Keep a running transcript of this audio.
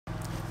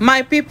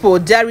My people,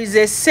 there is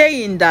a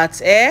saying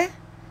that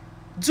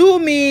do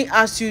me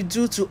as you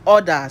do to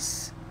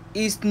others.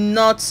 It's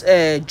not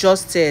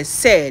just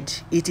said,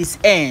 it is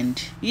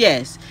earned.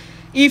 Yes,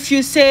 if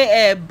you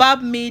say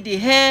barb me the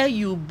hair,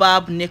 you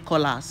barb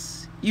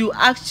Nicholas. You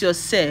ask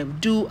yourself,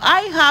 do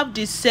I have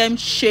the same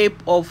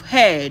shape of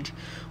head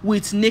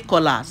with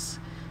Nicholas?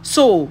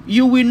 So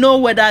you will know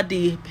whether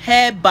the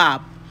hair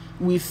barb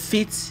will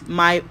fit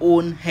my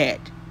own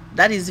head.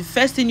 That is the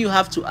first thing you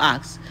have to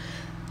ask.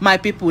 My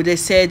people, they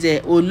said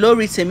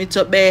olori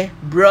Temitope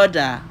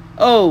brother,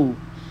 oh,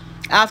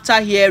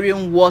 after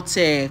hearing what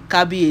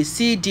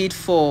Kabiyesi did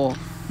for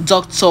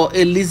Dr.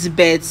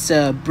 Elizabeth's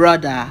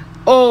brother,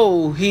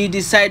 oh, he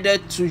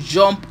decided to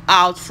jump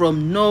out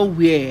from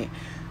nowhere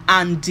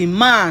and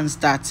demands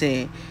that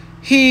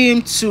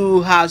him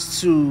too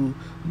has to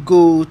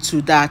go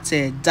to that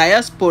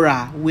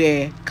diaspora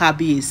where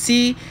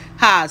Kabiyesi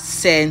has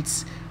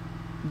sent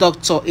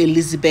Dr.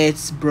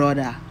 Elizabeth's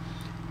brother.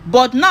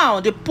 But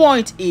now the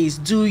point is,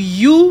 do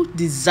you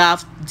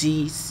deserve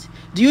this?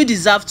 Do you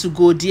deserve to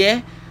go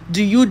there?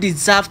 Do you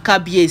deserve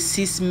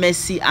Kabiyesi's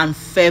mercy and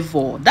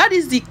favor? That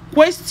is the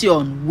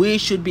question we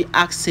should be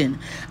asking,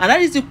 and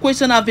that is the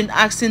question I've been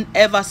asking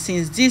ever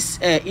since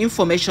this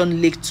information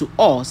leaked to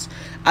us,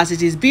 as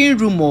it is being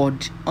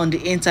rumored on the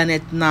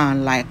internet now.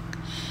 Like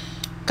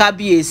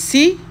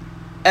Kabiyesi,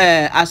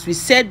 as we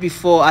said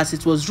before, as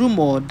it was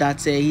rumored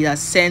that he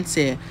has sent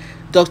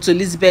Dr.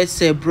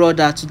 Elizabeth's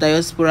brother to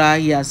diaspora.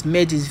 He has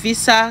made his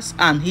visas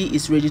and he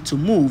is ready to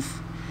move.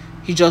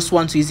 He just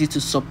wants to use it to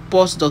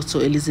support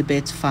Dr.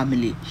 Elizabeth's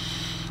family.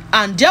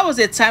 And there was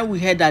a time we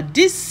heard that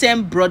this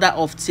same brother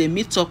of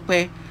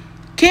Temitope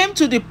came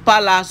to the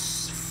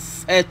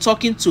palace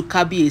talking to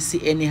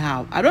Kabiyesi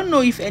anyhow. I don't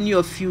know if any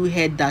of you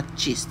heard that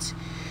gist.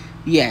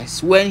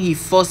 Yes, when he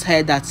first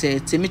heard that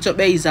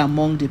Temitope is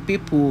among the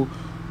people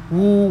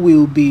who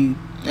will be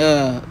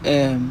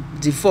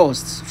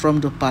divorced from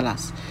the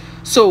palace.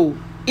 So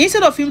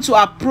instead of him to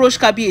approach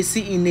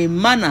Kabiyesi in a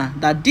manner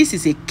that this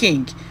is a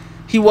king,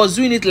 he was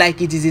doing it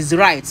like it is his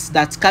right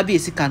that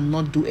Kabiyesi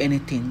cannot do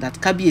anything, that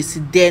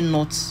Kabiyesi dare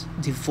not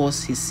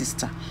divorce his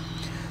sister.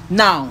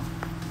 Now,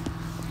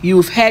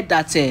 you've heard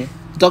that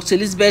Dr.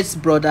 Elizabeth's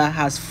brother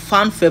has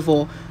found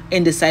favor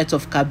in the sight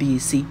of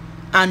Kabiyesi,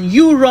 and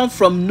you run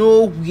from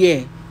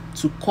nowhere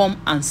to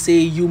come and say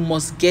you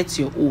must get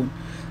your own.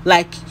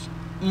 Like,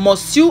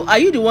 must you? Are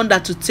you the one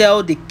that to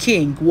tell the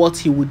king what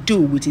he would do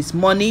with his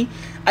money?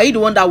 Are you the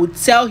one that would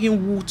tell him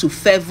who to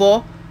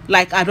favor?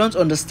 Like, I don't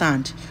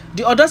understand.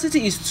 The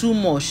audacity is too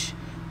much.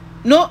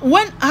 No,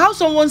 how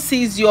someone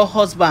sees your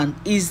husband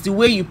is the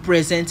way you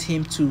present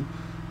him to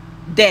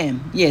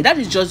them. Yeah, that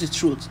is just the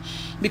truth.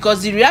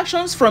 Because the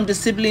reactions from the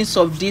siblings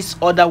of these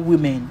other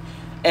women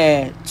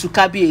to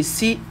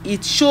Kabiyesi,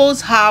 it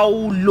shows how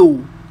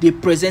low they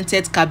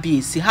presented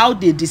Kabiyesi, how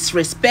they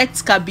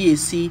disrespect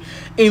Kabiyesi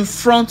in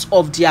front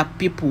of their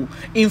people,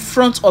 in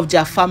front of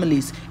their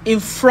families, in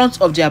front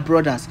of their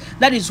brothers.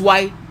 That is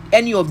why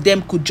any of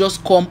them could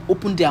just come,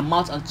 open their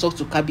mouth and talk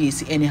to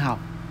Kabiyesi anyhow.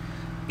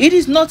 It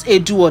is not a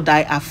do or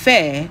die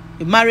affair.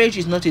 A marriage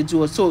is not a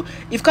do or. So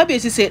if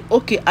Kabiyesi said,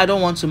 okay, I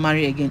don't want to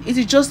marry again, it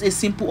is just a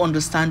simple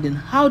understanding.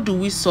 How do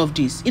we solve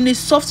this in a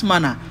soft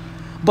manner?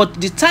 But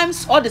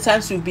all the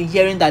times we've been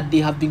hearing that they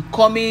have been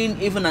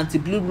coming, even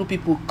anti-blue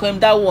people came,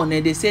 that one,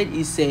 and they said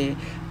it's a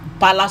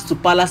palace to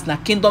palace, na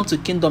kingdom to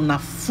kingdom, na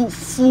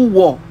full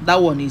war.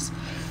 That one is.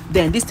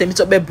 Then this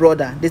Temitope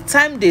brother, the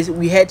time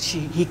we heard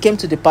he came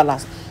to the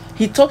palace,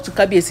 he talked to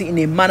Kabiyesi in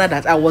a manner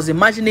that I was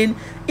imagining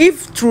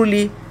if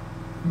truly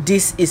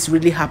this is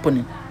really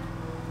happening.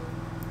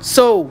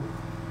 So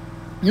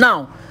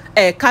now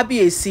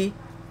Kabiyesi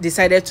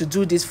decided to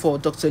do this for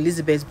Dr.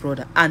 Elizabeth's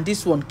brother, and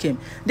this one came.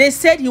 They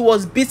said he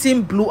was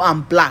beating blue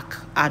and black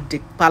at the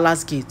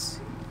palace gate.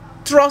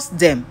 Trust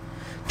them.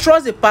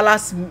 Trust the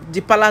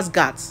palace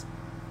guards.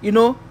 You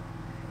know,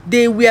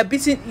 they were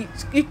beating.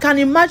 You can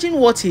imagine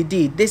what he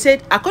did. They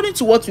said, according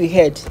to what we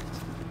heard,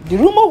 the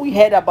rumor we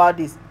heard about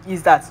this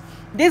is that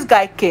this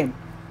guy came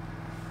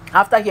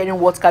after hearing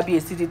what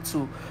Kabiyesi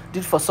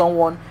did for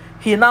someone.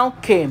 He now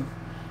came,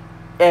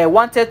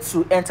 wanted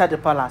to enter the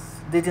palace.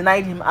 They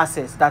denied him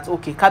access. That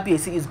okay,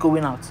 Kabiyesi is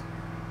going out.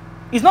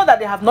 It's not that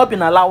they have not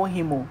been allowing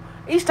him. Oh.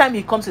 Each time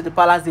he comes to the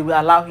palace, they will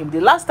allow him. The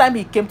last time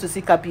he came to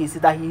see Kabiyesi,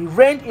 that he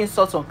rained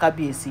insults on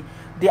Kabiyesi,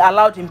 they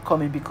allowed him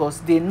coming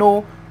because they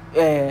know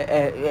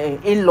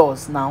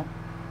in-laws now.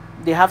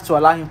 They have to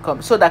allow him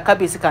come so that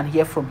Kabiyesi can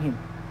hear from him.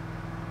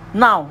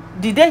 Now,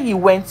 the day he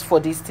went for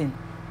this thing,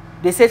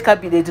 they said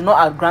they did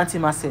not grant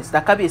him access,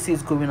 that Kabiyesi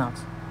is going out.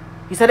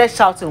 He started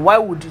shouting, why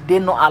would they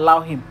not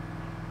allow him?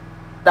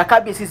 That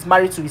Kabiyesi is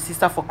married to his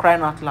sister, for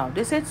crying out loud.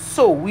 They said,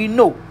 so we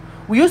know.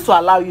 We used to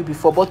allow you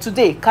before, but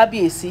today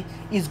Kabiyesi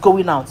is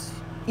going out.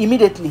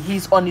 Immediately,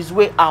 he's on his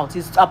way out.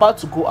 He's about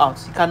to go out.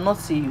 He cannot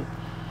see you.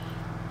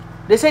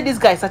 They said this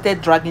guy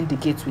started dragging the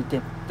gate with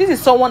them. This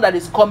is someone that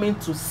is coming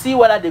to see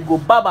whether they go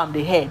barb on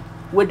the head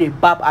where they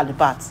barb at the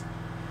bat.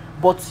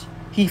 But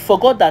he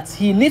forgot that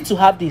he needs to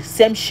have the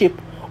same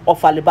shape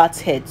of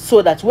Alibat's head,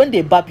 so that when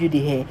they barb you the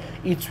hair,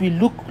 it will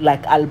look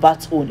like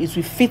Alibat's own. It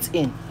will fit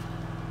in.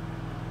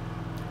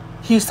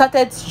 He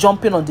started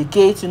jumping on the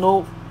gate, you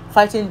know,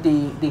 fighting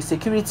the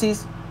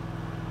securities.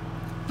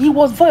 He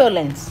was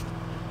violent.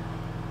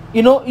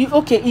 You know, it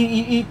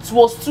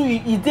was too.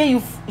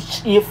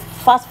 You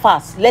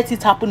fast, let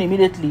it happen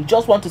immediately. You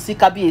just want to see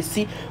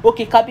Kabiyesi.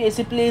 Okay,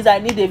 Kabiyesi, please, I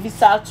need a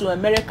visa to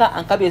America,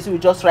 and Kabiyesi will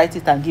just write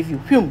it and give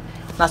you.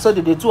 Now, so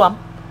they do am.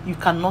 You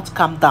cannot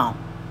calm down.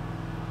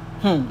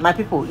 My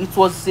people, it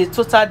was a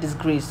total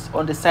disgrace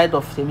on the side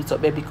of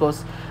Temitope,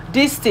 because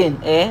this thing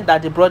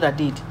that the brother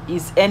did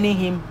is earning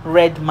him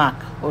red mark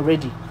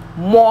already.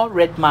 More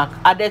red mark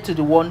added to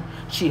the one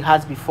she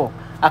has before,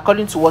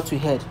 according to what we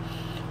heard.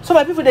 So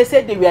my people, they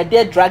said they were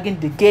there dragging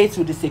the gates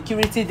with the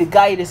security. The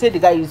guy, they said the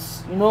guy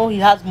is, you know, he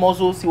has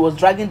muscles. He was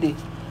dragging the...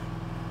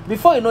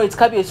 Before you know it,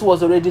 Kabiyesi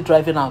was already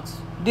driving out.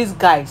 This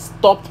guy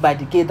stopped by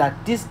the gate,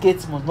 that this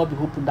gate must not be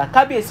open, that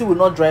Kabiyesi will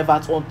not drive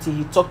out until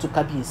he talked to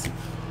Kabiyesi.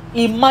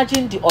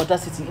 Imagine the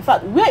audacity. In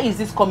fact, where is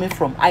this coming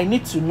from? I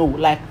need to know.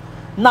 Like,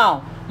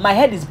 now my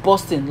head is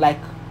busting. Like,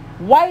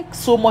 why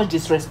so much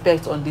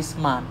disrespect on this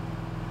man?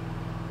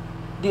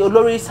 The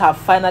Oloris have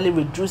finally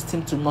reduced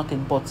him to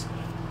nothing, but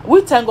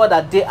we thank God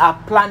that they are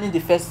planning the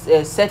first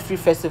Set Free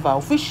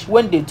Festival, which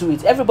when they do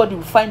it, everybody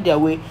will find their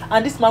way,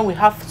 and this man will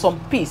have some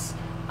peace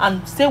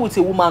and stay with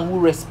a woman who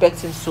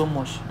respects him so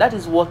much. That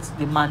is what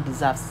the man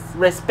deserves: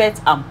 respect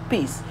and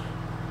peace.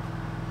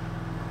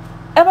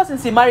 Ever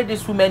since he married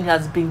this woman, they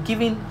have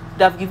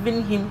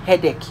given him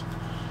headache.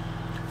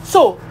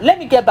 So let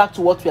me get back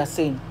to what we are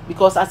saying,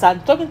 because as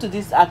I'm talking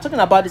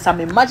about this, I'm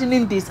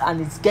imagining this,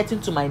 and it's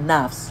getting to my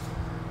nerves.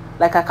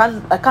 Like I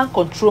can't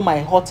control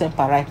my hot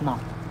temper right now.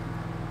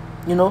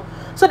 You know,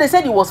 so they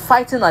said he was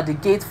fighting at the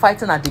gate,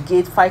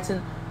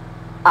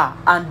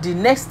 and the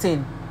next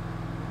thing,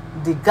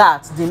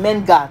 the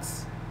men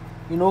guards,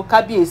 you know,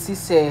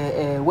 Kabiyesi's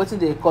what do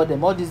they call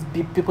them, all these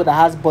big people that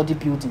has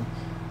bodybuilding,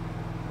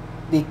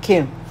 they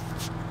came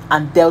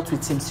and dealt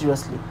with him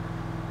seriously.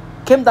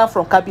 Came down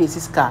from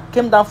Kabiyesi's car,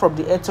 came down from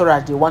the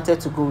entourage they wanted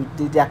to go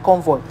with, their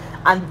convoy,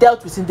 and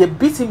dealt with him. They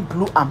beat him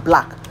blue and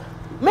black.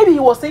 Maybe he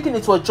was thinking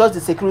it was just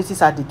the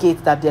securities at the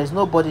gate, that there's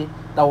nobody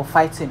that will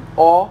fight him,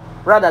 or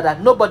rather that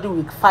nobody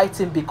will fight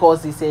him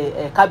because he's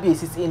a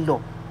Kabiyesi's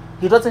in-law.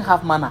 He doesn't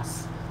have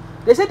manners.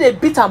 They say they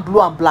beat him blue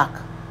and black.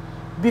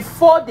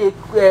 Before the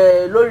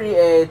Lori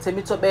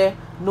Temitope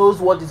knows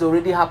what is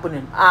already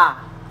happening,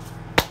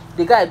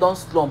 the guy don't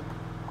slump,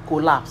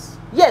 collapse.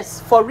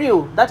 Yes, for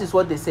real, that is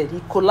what they said.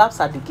 He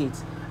collapsed at the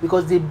gate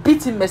because they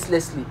beat him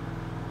mercilessly.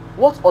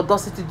 What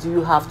audacity do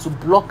you have to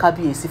block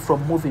Kabiyesi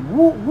from moving?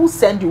 Who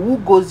send you? Who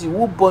goes you?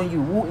 Who born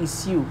you? Who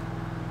is you?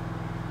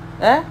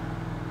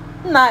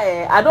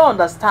 I don't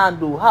understand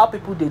though how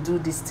people they do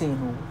this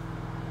thing.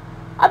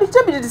 I be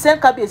tell me the same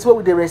Kabiyesi wey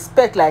with the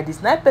respect like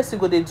this. Now person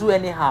go they do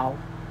anyhow.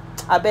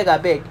 I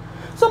beg.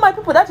 So my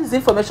people, that is the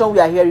information we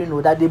are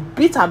hearing. That they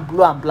beat and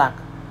blue and black.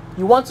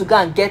 You want to go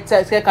and get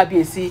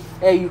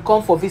Kabiyesi, you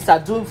come for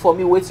visa, do for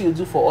me what you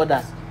do for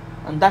others,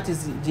 and that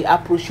is the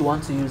approach you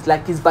want to use.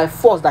 Like it's by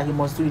force that he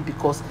must do it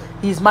because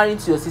he's married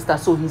to your sister,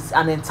 so he's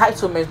an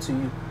entitlement to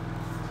you.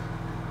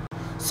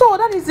 So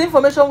that is the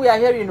information we are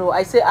hearing.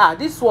 I say,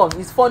 this one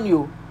is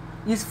funny.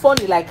 It's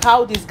funny, like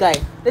how this guy,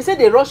 they say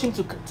they rush him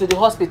to the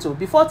hospital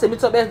before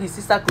Temitope, his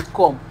sister, could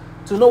come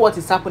to know what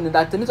is happening.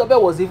 That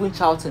Temitope was even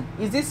shouting,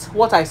 "Is this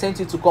what I sent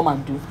you to come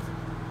and do?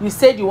 You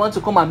said you want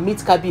to come and meet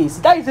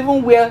Kabiyesi." That is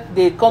even where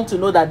they come to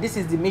know that this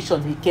is the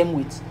mission he came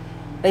with.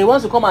 That he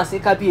wants to come and say,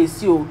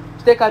 "Kabiyesi,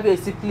 take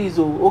Kabiyesi, please.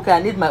 Okay,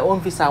 I need my own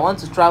visa. I want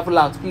to travel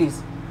out,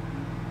 please."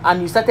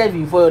 And you started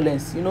with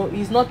violence.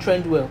 He's not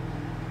trained well.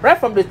 Right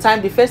from the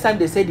first time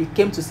they said he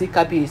came to see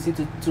Kabiyesi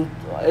to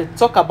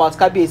talk about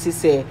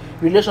Kabiyesi's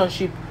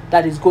relationship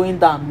that is going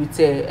down with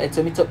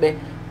Temitope,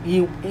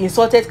 he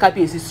insulted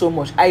Kabiyesi so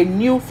much. I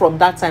knew from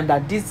that time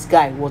that this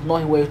guy was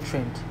not well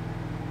trained,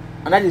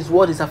 and that is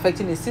what is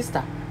affecting his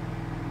sister.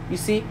 You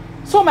see,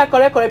 so my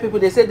correct people,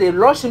 they say they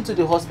rush him to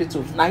the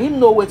hospital. Now him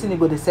know wetin he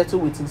go dey settle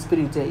with him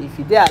spirit. If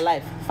he dey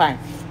alive, fine.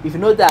 If you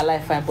know they are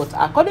alive, fine. But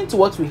according to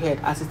what we heard,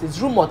 as it is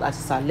rumored, as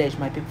it's alleged,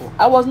 my people,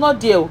 I was not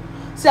there.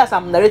 See, as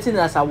I'm narrating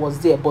as I was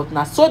there, but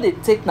now so they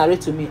take narrate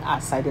to me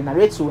as I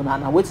narrate to una,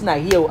 and waiting I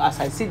hear as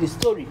I see the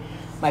story,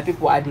 my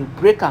people, I dey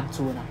break am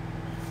to una.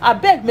 I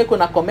beg make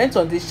una comment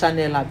on this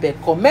channel. I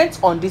beg comment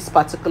on this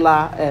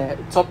particular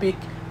topic.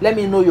 Let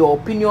me know your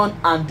opinion,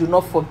 and do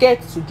not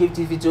forget to give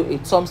this video a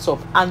thumbs up.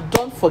 And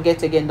don't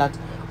forget again that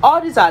all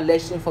these are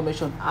alleged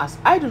information, as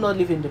I do not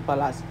live in the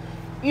palace.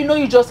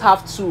 You just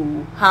have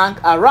to hang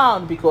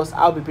around because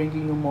I'll be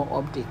bringing you more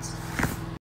updates.